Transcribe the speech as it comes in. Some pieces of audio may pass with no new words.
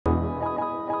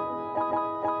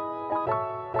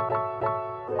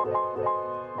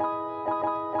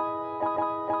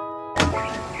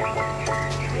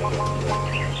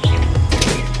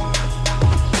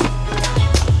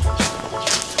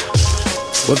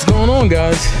What's going on,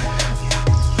 guys?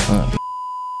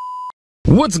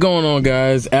 What's going on,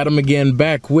 guys? Adam again,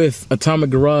 back with Atomic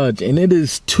Garage, and it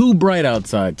is too bright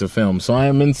outside to film, so I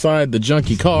am inside the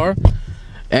junky car,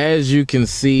 as you can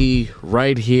see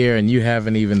right here, and you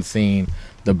haven't even seen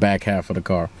the back half of the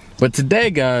car. But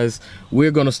today, guys,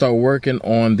 we're gonna start working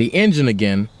on the engine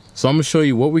again, so I'm gonna show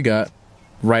you what we got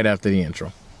right after the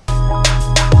intro.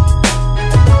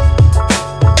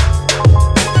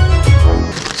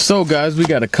 So guys, we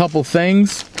got a couple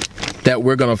things that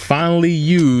we're gonna finally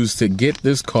use to get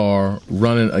this car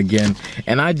running again,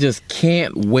 and I just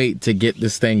can't wait to get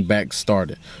this thing back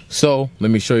started. So let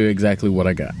me show you exactly what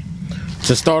I got.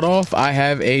 To start off, I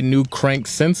have a new crank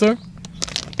sensor,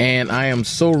 and I am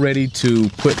so ready to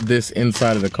put this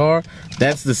inside of the car.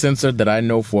 That's the sensor that I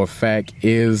know for a fact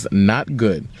is not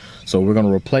good, so we're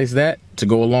gonna replace that. To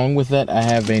go along with that, I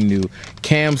have a new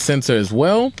cam sensor as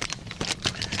well.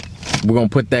 We're gonna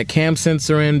put that cam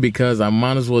sensor in because I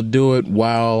might as well do it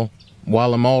while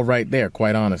I'm all right there,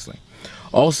 quite honestly.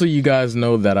 Also, you guys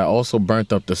know that I also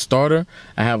burnt up the starter.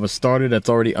 I have a starter that's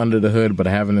already under the hood, but I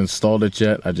haven't installed it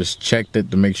yet. I just checked it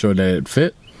to make sure that it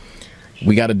fit.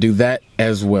 We got to do that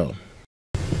as well.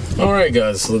 All right,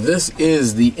 guys, so this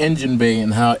is the engine bay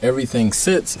and how everything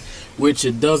sits, which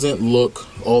it doesn't look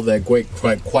all that great,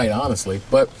 quite honestly,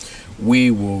 but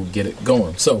we will get it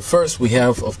going. So first we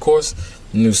have, of course,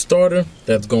 new starter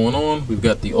that's going on. We've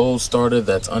got the old starter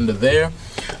that's under there,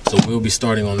 so we'll be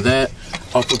starting on that.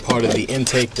 Upper part of the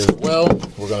intake as well,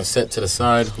 we're going to set to the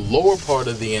side. Lower part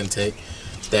of the intake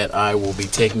that I will be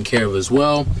taking care of as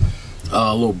well.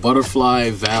 A little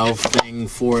butterfly valve thing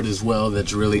for it as well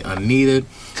that's really unneeded.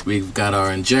 We've got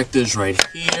our injectors right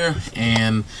here,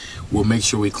 and we'll make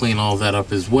sure we clean all that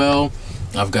up as well.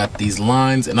 I've got these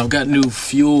lines, and I've got new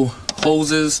fuel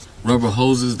hoses, rubber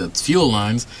hoses, that's fuel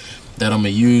lines, that I'm gonna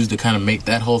use to kind of make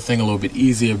that whole thing a little bit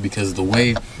easier, because the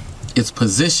way it's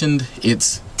positioned,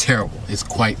 it's terrible. It's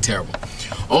quite terrible.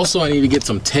 Also, I need to get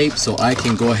some tape so I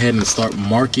can go ahead and start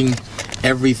marking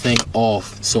everything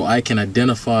off, so I can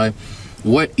identify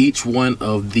what each one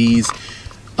of these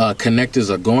connectors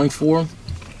are going for.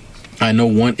 I know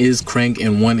one is crank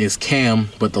and one is cam,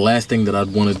 but the last thing that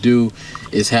I'd want to do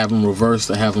is have them reversed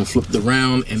or have them flipped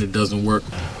around, and it doesn't work.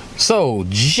 So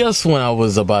just when I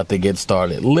was about to get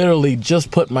started, literally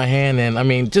just put my hand in, I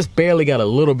mean, just barely got a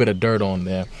little bit of dirt on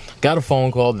there, got a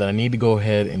phone call that I need to go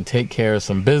ahead and take care of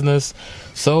some business.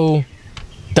 So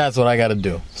that's what I got to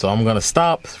do. So I'm going to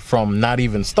stop from not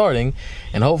even starting,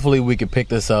 and hopefully we can pick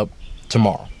this up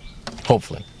tomorrow.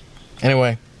 Hopefully.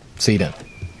 Anyway, see you then.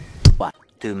 What?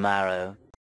 Tomorrow.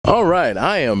 All right,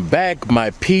 I am back, my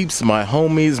peeps, my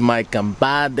homies, my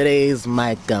compadres,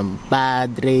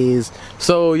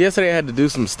 So yesterday I had to do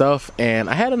some stuff, and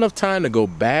I had enough time to go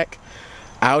back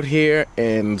out here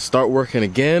and start working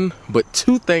again, but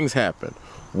two things happened.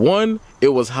 One, it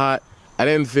was hot. I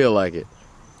didn't feel like it.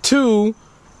 Two,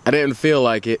 I didn't feel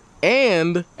like it,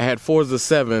 and I had Forza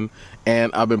 7,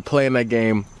 and I've been playing that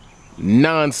game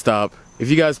non-stop. If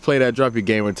you guys play that, drop your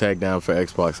gamer tag down for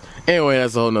Xbox. Anyway,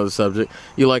 that's a whole nother subject.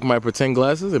 You like my pretend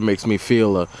glasses? It makes me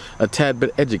feel a tad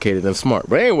bit educated and smart.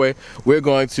 But anyway, we're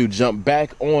going to jump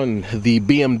back on the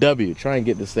BMW, try and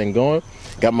get this thing going.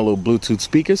 Got my little Bluetooth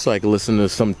speaker so I can listen to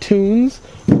some tunes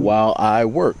while I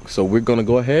work. So we're gonna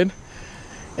go ahead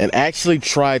and actually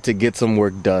try to get some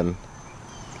work done.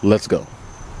 Let's go.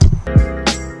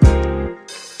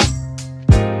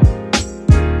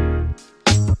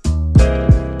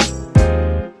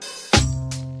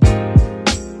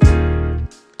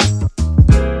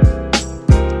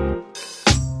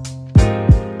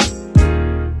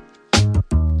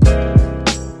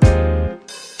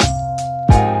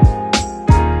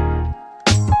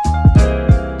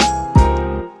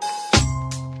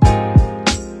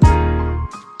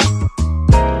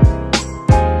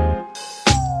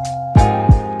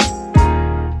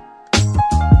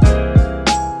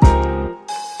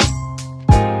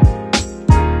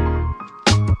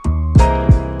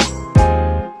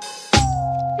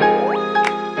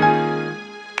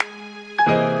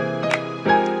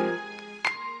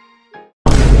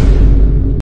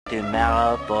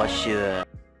 Tomorrow for sure.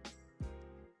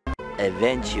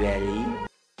 Eventually.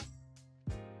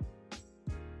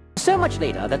 So much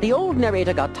later that the old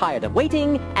narrator got tired of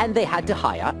waiting, and they had to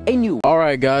hire a new one. All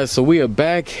right, guys, so we are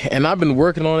back, and I've been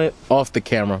working on it off the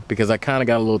camera because I kind of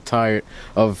got a little tired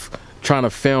of trying to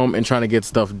film and trying to get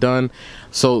stuff done.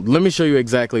 So let me show you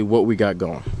exactly what we got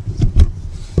going.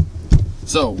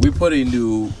 So we put a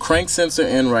new crank sensor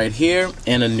in right here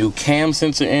and a new cam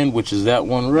sensor in, which is that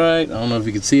one right, I don't know if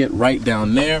you can see it, right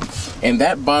down there. And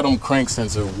that bottom crank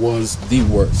sensor was the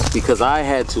worst because I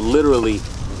had to literally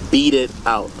beat it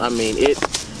out. I mean,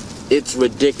 it's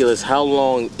ridiculous how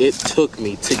long it took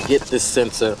me to get this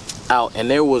sensor out, and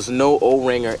there was no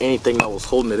O-ring or anything that was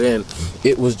holding it in.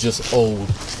 It was just old,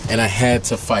 and I had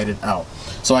to fight it out.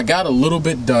 So I got a little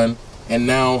bit done, and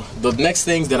now the next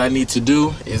things that I need to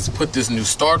do is put this new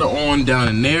starter on down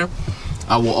in there.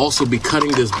 I will also be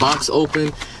cutting this box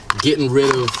open, getting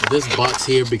rid of this box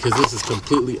here because this is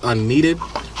completely unneeded,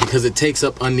 because it takes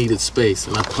up unneeded space,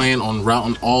 and I plan on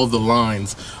routing all the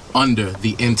lines under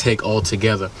the intake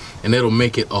altogether, and it'll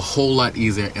make it a whole lot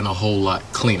easier and a whole lot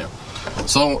cleaner.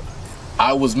 So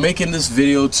I was making this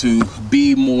video to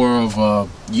be more of a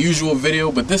usual video,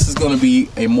 but this is going to be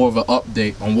a more of an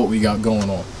update on what we got going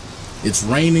on. It's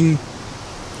raining.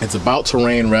 It's about to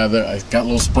rain, rather. I got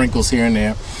little sprinkles here and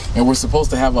there, and we're supposed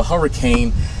to have a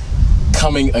hurricane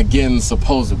coming again,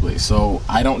 supposedly. So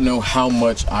I don't know how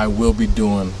much I will be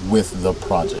doing with the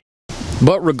project.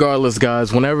 But regardless,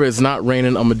 guys, whenever it's not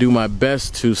raining, I'm gonna do my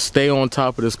best to stay on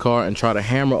top of this car and try to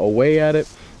hammer away at it,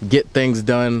 get things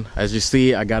done. As you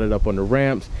see, I got it up on the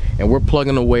ramps, and we're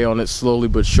plugging away on it slowly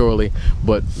but surely.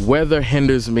 But weather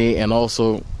hinders me, and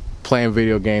also playing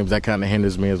video games, that kind of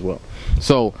hinders me as well.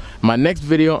 So my next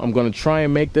video, I'm gonna try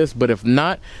and make this, but if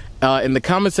not, in the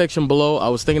comment section below, I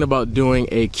was thinking about doing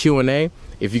a Q&A.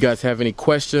 If you guys have any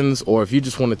questions, or if you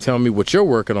just want to tell me what you're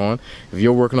working on, if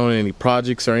you're working on any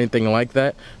projects or anything like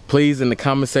that, please in the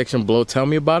comment section below tell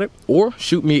me about it, or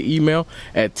shoot me an email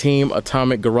at Team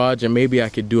Atomic Garage, and maybe I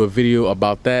could do a video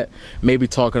about that, maybe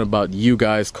talking about you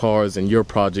guys' cars and your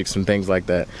projects and things like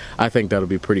that. I think that'll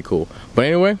be pretty cool. But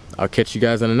anyway, I'll catch you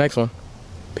guys in the next one.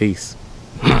 Peace.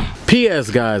 P.S.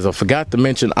 guys, I forgot to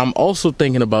mention, I'm also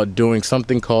thinking about doing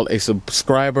something called a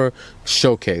subscriber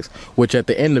showcase, which at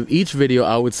the end of each video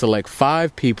I would select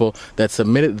 5 people that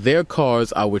submitted their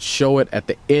cars. I would show it at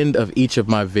the end of each of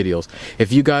my videos.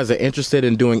 If you guys are interested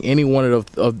in doing any one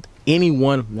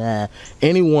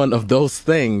of those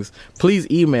things, please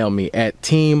email me at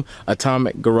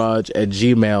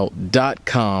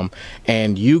teamatomicgarage@gmail.com,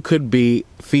 and you could be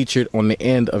featured on the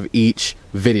end of each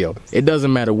video. It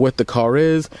doesn't matter what the car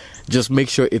is, just make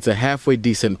sure it's a halfway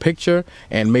decent picture,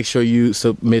 and make sure you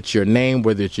submit your name,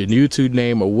 whether it's your YouTube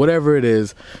name or whatever it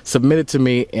is. Submit it to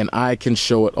me and I can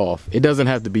show it off. It doesn't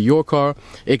have to be your car,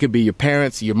 it could be your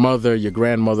parents, your mother, your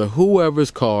grandmother,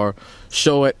 whoever's car.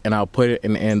 Show it and I'll put it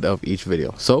in the end of each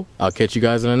video. So I'll catch you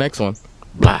guys in the next one.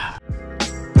 Bye.